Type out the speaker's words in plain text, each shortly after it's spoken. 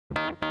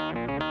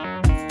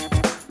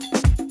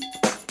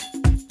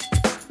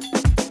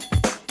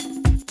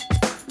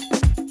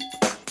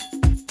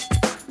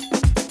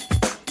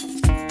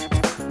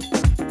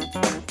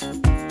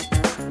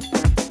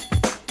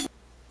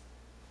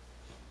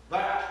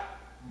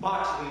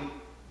motley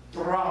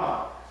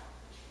drama.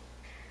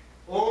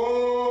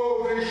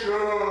 Oh, be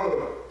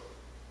sure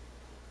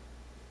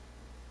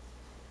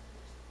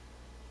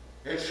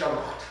it shall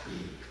not be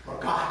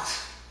forgot.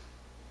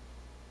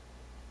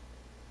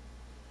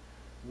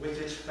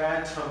 With its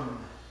phantom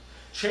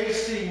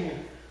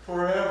chasing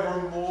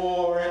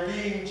forevermore and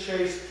being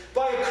chased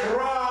by a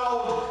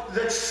crowd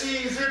that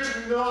sees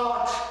it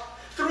not,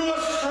 through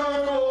a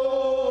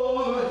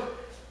circle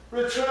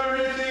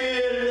returneth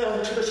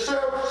in to the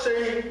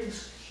self-same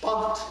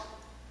spot.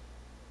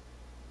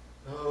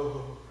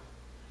 Oh,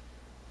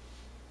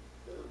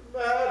 the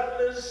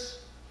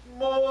madness,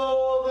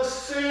 more the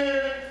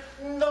sin,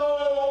 no,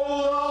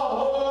 the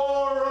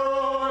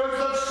horrors,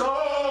 the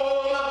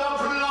soul of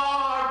the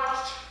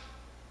plot.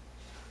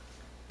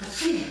 But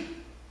see,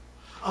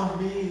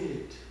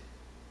 amid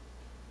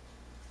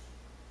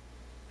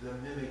the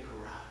mimic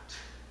rout,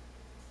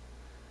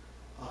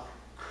 a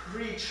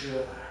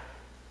creature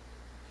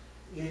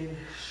in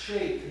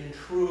shape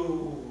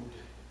intrude,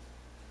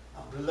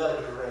 a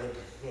blood-red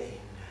thing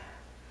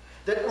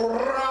that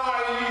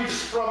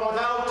rides from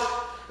without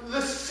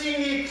the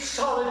scenic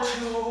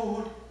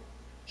solitude.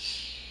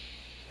 Shh.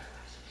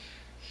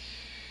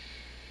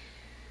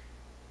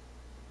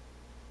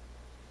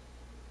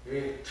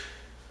 It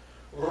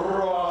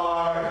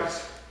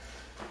rides.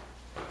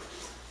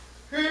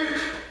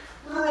 It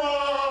rise.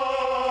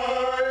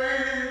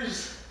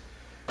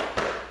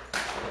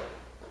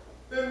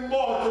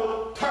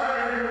 Immortal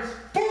pangs.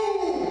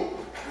 Boom!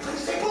 Everybody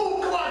say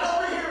boom! Come on,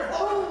 over here!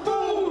 Oh,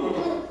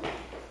 boom!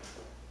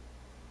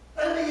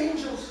 And the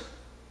angels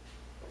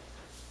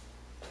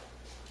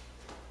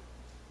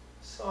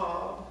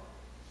sob.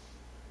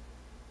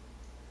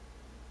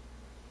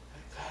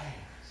 At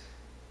pangs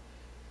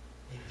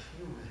in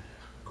human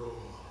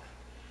gore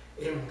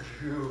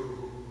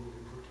imbued.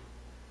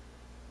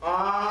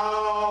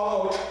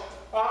 Out!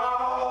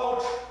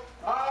 Out!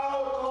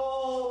 Out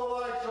all the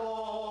lights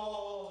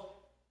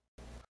all!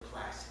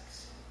 Classics.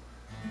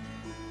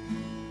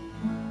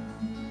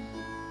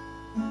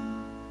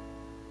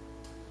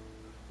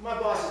 My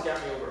boss has got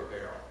me over a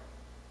barrel,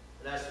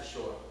 that's for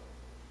sure.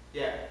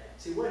 Yeah,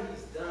 see what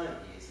he's done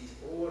is he's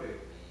ordered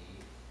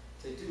me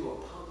to do a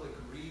public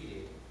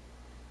reading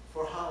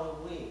for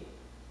Halloween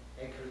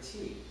and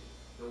critique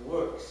the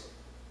works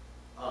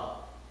of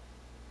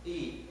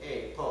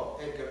E.A. Poe,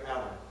 Edgar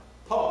Allan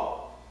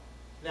Poe.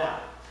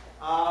 Now,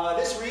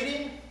 this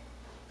reading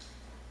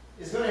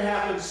is going to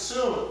happen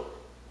soon.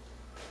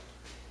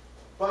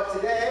 But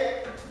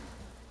today,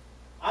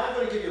 I'm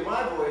going to give you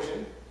my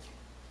version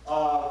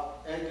of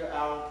Edgar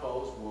Allan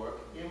Poe's work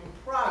in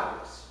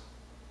progress.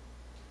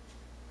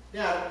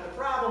 Now, the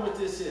problem with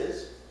this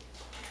is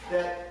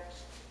that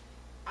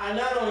I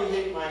not only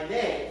hate my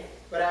name,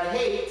 but I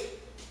hate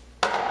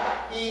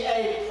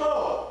E.A.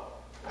 Poe.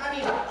 I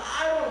mean,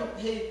 I don't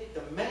hate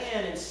the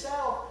man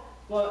himself,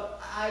 but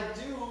I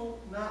do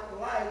not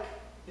like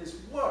his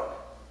work.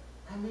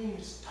 I mean,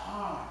 it's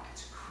dark,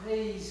 it's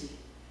crazy.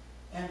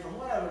 And from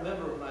what I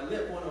remember of my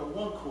Lit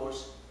 101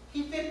 course,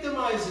 he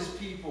victimizes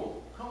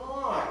people. Come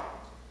on.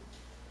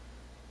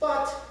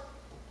 But,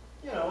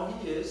 you know,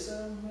 he is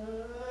an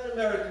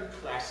American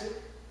classic.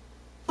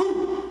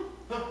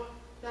 Now,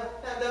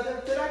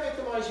 did I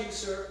victimize you,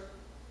 sir?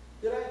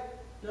 Did I?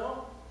 No?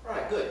 All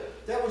right, good.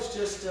 That was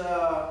just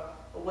a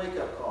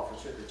wake-up call for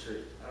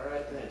trick-or-treat. All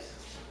right, thanks.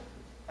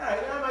 All right,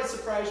 I might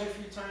surprise you a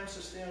few times, so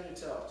stay on your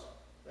toes.